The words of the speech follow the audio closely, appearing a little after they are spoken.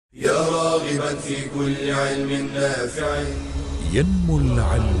راغبا في كل علم نافع. ينمو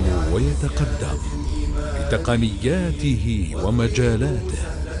العلم ويتقدم بتقنياته ومجالاته،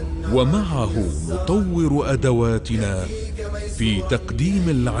 ومعه نطور أدواتنا في تقديم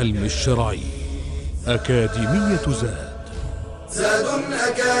العلم الشرعي. أكاديمية زاد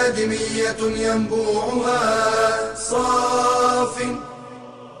أكاديمية ينبوعها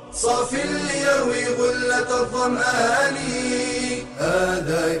صاف ليروي غلة الظمآن.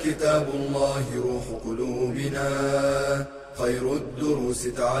 هذا كتاب الله روح قلوبنا، خير الدروس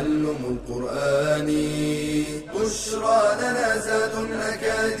تعلم القرآن. بشرى لنا زاد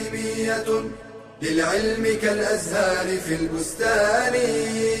أكاديمية للعلم كالأزهار في البستان.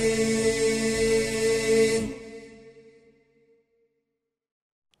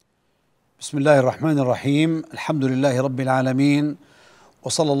 بسم الله الرحمن الرحيم. الحمد لله رب العالمين،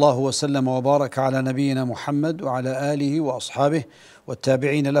 وصلى الله وسلم وبارك على نبينا محمد وعلى آله وأصحابه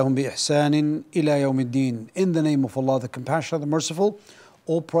والتابعين لهم بإحسان إلى يوم الدين. In the name of Allah, the Compassionate, the Merciful,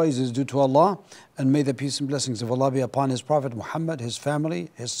 all praise is due to Allah, and may the peace and blessings of Allah be upon His Prophet Muhammad, his family,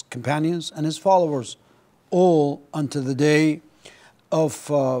 his companions, and his followers, all unto the day of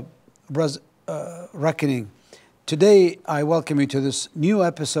reckoning. Today, I welcome you to this new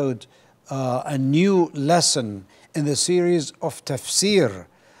episode, a new lesson in the series of Tafsir,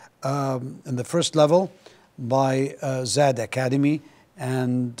 in the first level by Zad Academy,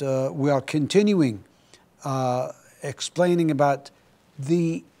 and we are continuing explaining about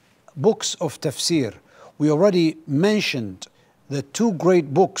the books of Tafsir. We already mentioned the two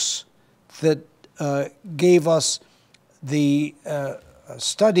great books that gave us the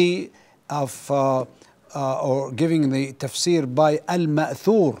study of or giving the Tafsir by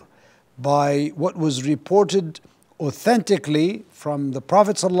Al-Ma'thur, by what was reported authentically from the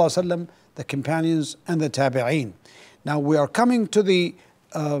Prophet ﷺ, the companions, and the Tabi'een. Now we are coming to the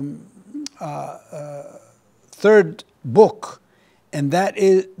third book, and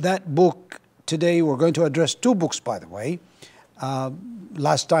that book today. We're going to address two books, by the way.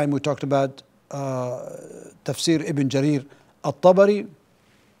 Last time we talked about Tafsir Ibn Jarir Al-Tabari,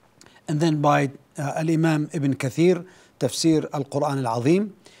 and then by Al-Imam Ibn Kathir, Tafsir Al-Quran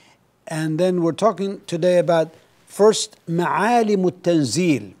Al-Azim. And then we're talking today about first Ma'alim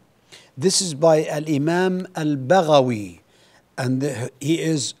Al-Tanzil. This is by Al-Imam Al-Baghawi, and he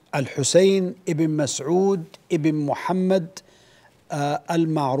is Al-Husayn ibn Mas'ud ibn Muhammad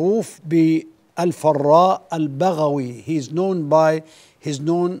Al-Ma'ruf bi Al-Farra Al-Baghawi. He's known by his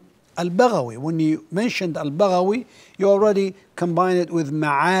known Al-Baghawi. When you mentioned Al-Baghawi, you already combine it with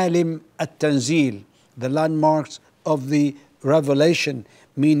Ma'alim Al-Tanzil, the landmarks of the revelation,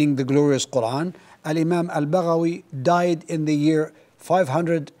 meaning the glorious Quran. Al-Imam Al-Baghawi died in the year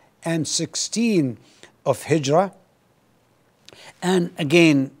 516 of Hijrah. And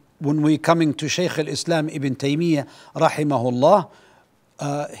again, when we're coming to Shaykh al-Islam Ibn Taymiyyah rahimahullah,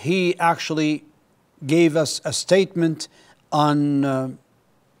 he actually gave us a statement on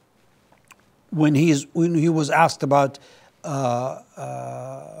when he was asked about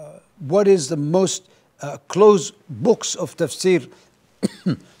what is the most close books of tafsir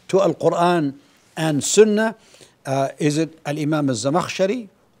to Al-Quran and Sunnah. Is it Al-Imam Al-Zamakhshari,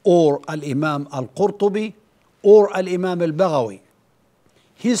 or Al-Imam Al-Qurtubi, or Al-Imam Al-Baghawi?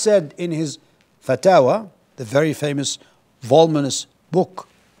 He said in his Fatawa, the very famous voluminous book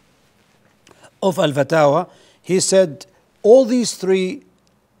of Al-Fatawa, he said all these three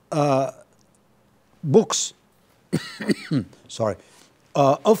books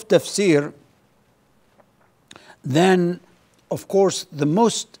of tafsir, then of course the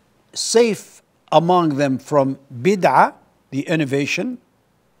most safe among them from bid'ah, the innovation,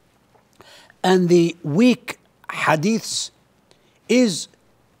 and the weak hadiths is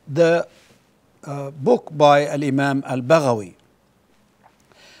the book by Al-Imam Al-Baghawi.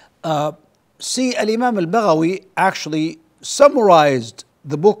 Al-Imam Al-Baghawi actually summarized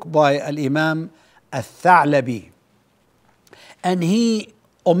the book by Al-Imam Al-Tha'labi, and he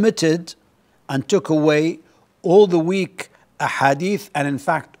omitted and took away all the weak ahadith, and in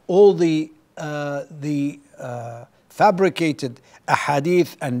fact all the fabricated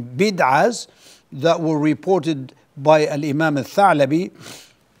ahadith and bid'ahs that were reported by Al-Imam Al-Tha'labi.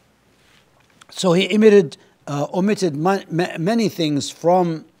 So he omitted many things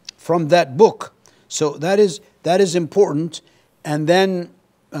from that book. So that is important. And then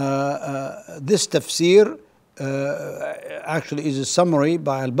this tafsir actually is a summary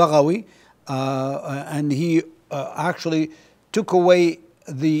by Al-Baghawi, and he actually took away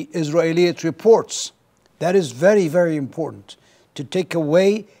the Israelite reports. That is very, very important, to take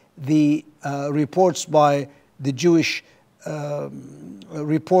away the reports by the Jewish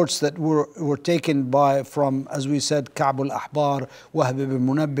reports that were taken from, as we said, Ka'b al-Ahbar, Wahb ibn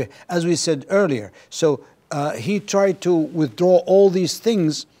Munabbih, as we said earlier. So he tried to withdraw all these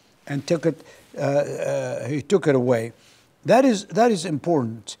things and took it away. That is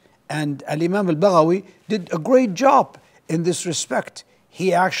important. And Al-Imam al-Baghawi did a great job in this respect.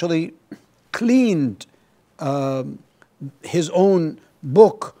 He actually cleaned his own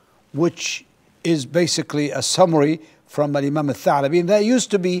book, which is basically a summary from Al-Imam al-Tha'labi. And that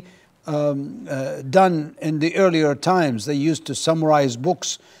used to be done in the earlier times. They used to summarize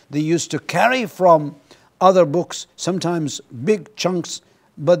books. They used to carry from other books, sometimes big chunks,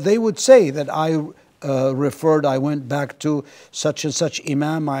 but they would say that I went back to such and such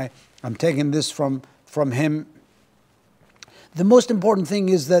Imam, I'm taking this from him. The most important thing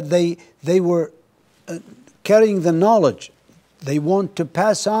is that they were carrying the knowledge. They want to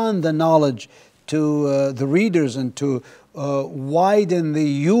pass on the knowledge to the readers and to widen the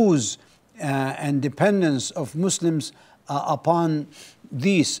use and dependence of Muslims upon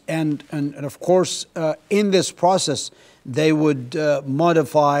these. And of course, in this process, they would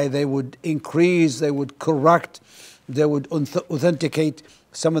modify, they would increase, they would correct, they would authenticate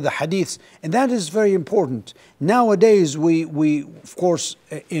some of the hadiths. And that is very important. Nowadays, we of course,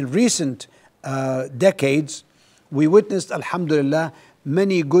 in recent decades, we witnessed, alhamdulillah,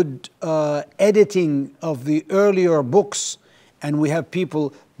 many good editing of the earlier books. And we have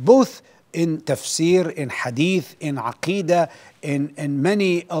people both in tafsir, in hadith, in aqidah, in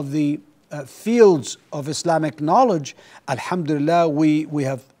many of the fields of Islamic knowledge. Alhamdulillah, we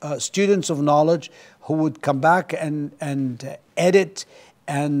have students of knowledge who would come back and edit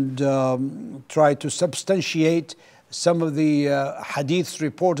and try to substantiate some of the hadiths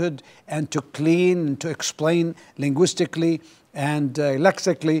reported, and to clean and to explain linguistically and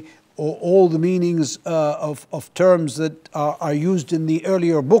lexically all the meanings of terms that are used in the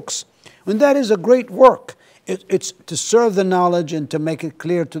earlier books. And that is a great work. It's to serve the knowledge and to make it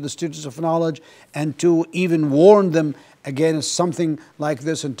clear to the students of knowledge, and to even warn them against something like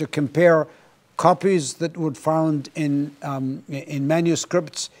this, and to compare copies that were found in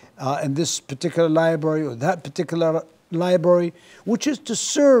manuscripts in this particular library or that particular library, which is to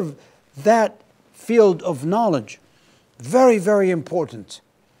serve that field of knowledge. Very, very important.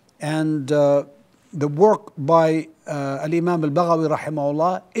 And the work by Al-Imam al-Baghawi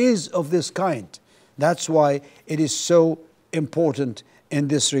rahimahullah is of this kind. That's why it is so important in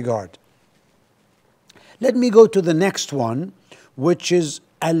this regard. Let me go to the next one, which is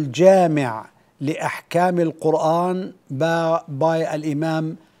Al-Jami' لأحكام القرآن by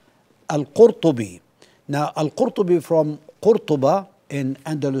Al-Imam Al-Qurtubi. Now, Al-Qurtubi from Qurtuba in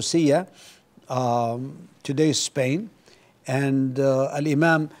Andalusia, today's Spain, and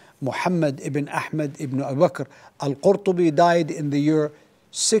Al-Imam Muhammad ibn Ahmad ibn Abu Bakr Al-Qurtubi died in the year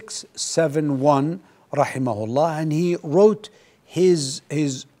 671, rahimahullah, and he wrote his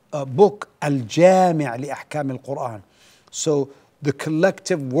book Al-Jami' لأحكام القرآن. So the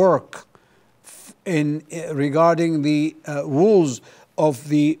collective work regarding the rules of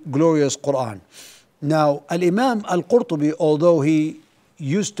the glorious Quran. Now, Al-Imam Al-Qurtubi, although he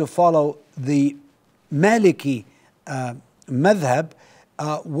used to follow the Maliki madhab,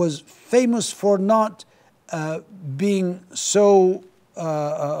 was famous for not being so,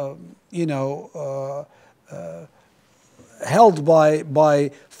 held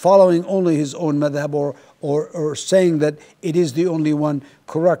by following only his own madhab, or saying that it is the only one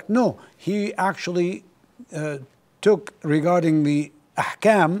correct. No, he actually took, regarding the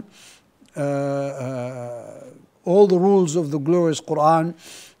ahkam, all the rules of the glorious Quran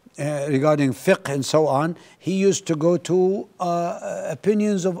regarding fiqh and so on. He used to go to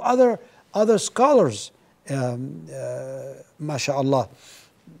opinions of other scholars, mashallah,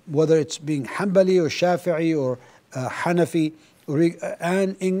 whether it's being Hanbali or Shafi'i or Hanafi,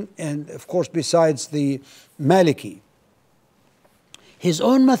 and of course besides the Maliki. His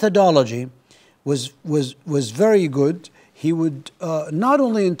own methodology was very good. He would not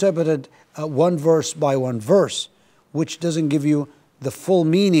only interpret it one verse by one verse, which doesn't give you the full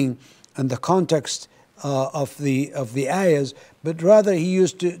meaning and the context of the ayahs, but rather he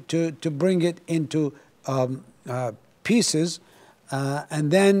used to bring it into pieces,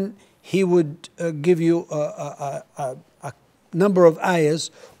 and then he would give you a number of ayahs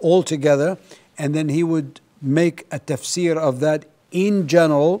all together, and then he would make a tafsir of that in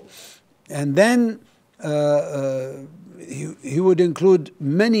general, and then he would include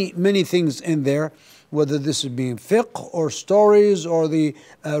many things in there, whether this is being fiqh or stories or the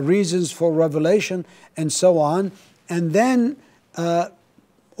reasons for revelation and so on. And then,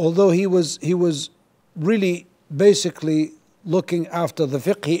 although he was really basically looking after the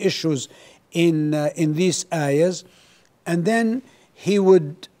fiqhi issues in these ayahs, and then he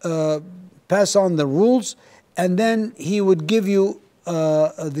would pass on the rules, and then he would give you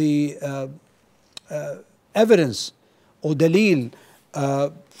the evidence or dalil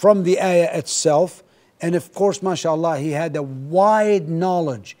from the ayah itself. And of course, mashallah, he had a wide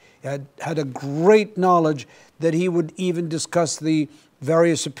knowledge, he had a great knowledge, that he would even discuss the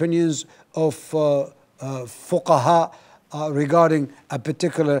various opinions of fuqaha regarding a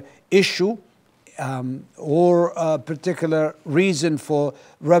particular issue or a particular reason for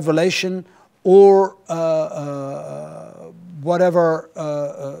revelation, or whatever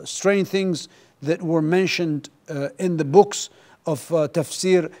strange things that were mentioned in the books of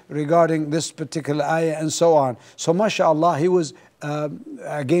tafsir regarding this particular ayah, and so on. So mashallah, he was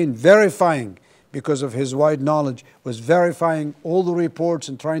again verifying, because of his wide knowledge, was verifying all the reports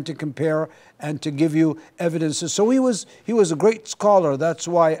and trying to compare and to give you evidences. So he was a great scholar. That's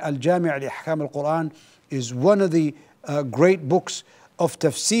why Al-Jami' al-Ahkam al-Quran is one of the great books of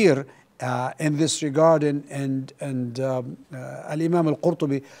tafsir in this regard. And Al-Imam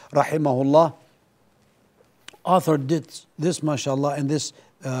al-Qurtubi rahimahullah authored this mashallah in this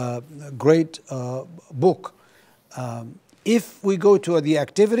great book. If we go to the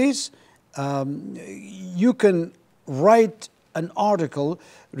activities, you can write an article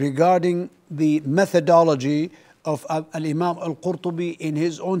regarding the methodology of Al-Imam al-Qurtubi in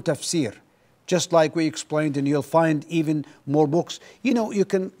his own tafsir, just like we explained, and you'll find even more books. You know, you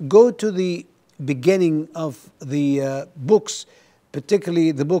can go to the beginning of the books,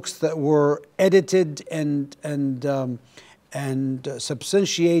 particularly the books that were edited and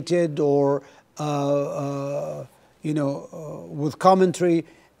substantiated, or with commentary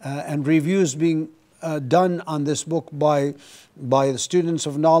and reviews being done on this book by the students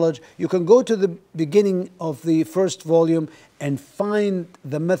of knowledge. You can go to the beginning of the first volume and find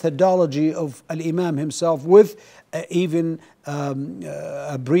the methodology of Al-Imam himself, with even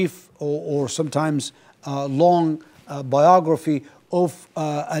a brief or sometimes long biography of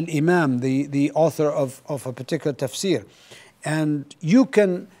Al-Imam, the author of a particular tafsir. And you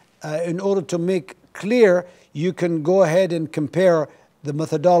can, in order to make clear, you can go ahead and compare the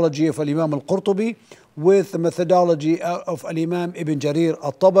methodology of Al-Imam al-Qurtubi with the methodology of Al-Imam Ibn Jarir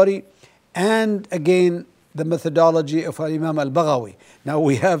al-Tabari, and again the methodology of Al-Imam al-Baghawi. Now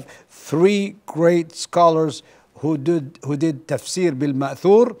we have three great scholars who did tafsir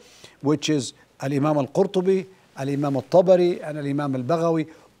bil-Ma'thur, which is Al-Imam al-Qurtubi, Al-Imam al-Tabari, and Al-Imam al-Baghawi,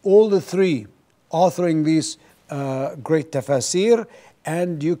 all the three authoring these great tafasir.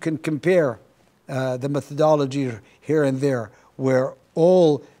 And you can compare the methodology here and there, where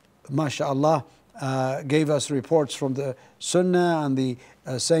all, mashallah, gave us reports from the Sunnah and the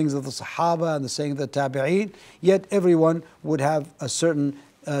sayings of the Sahaba and the sayings of the Tabi'een, yet everyone would have a certain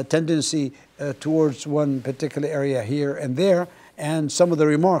tendency towards one particular area here and there, and some of the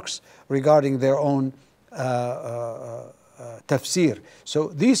remarks regarding their own tafsir. So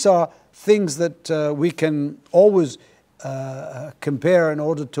these are things that we can always compare in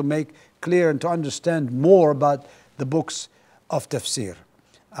order to make clear and to understand more about the books of tafsir.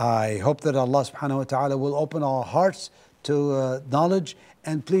 I hope that Allah subhanahu wa ta'ala will open our hearts to knowledge,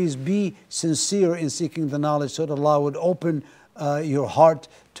 and please be sincere in seeking the knowledge, so that Allah would open your heart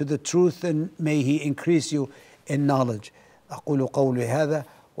to the truth, and may He increase you in knowledge. أقول قولي هذا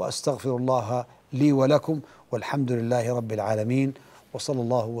وأستغفر الله لي ولكم والحمد لله رب العالمين وصلى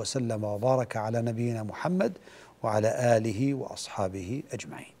الله وسلم وبارك على نبينا محمد وعلى آله وأصحابه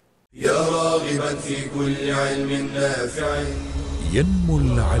أجمعين. يا راغبا في كل علم نافع، ينمو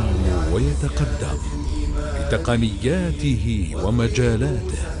العلم ويتقدم بتقنياته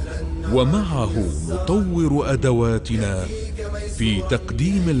ومجالاته، ومعه نطور أدواتنا في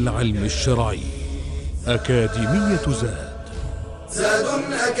تقديم العلم الشرعي. أكاديمية زاد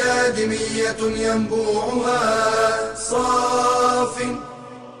أكاديمية ينبوعها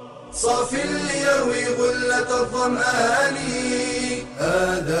صاف ليروي غلة الظمآن.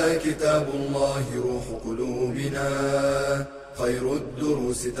 هذا كتاب الله روح قلوبنا، خير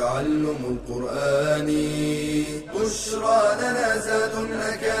الدروس تعلم القرآن. بشرى لنا زاد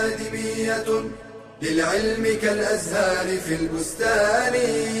أكاديمية، للعلم كالأزهار في البستان.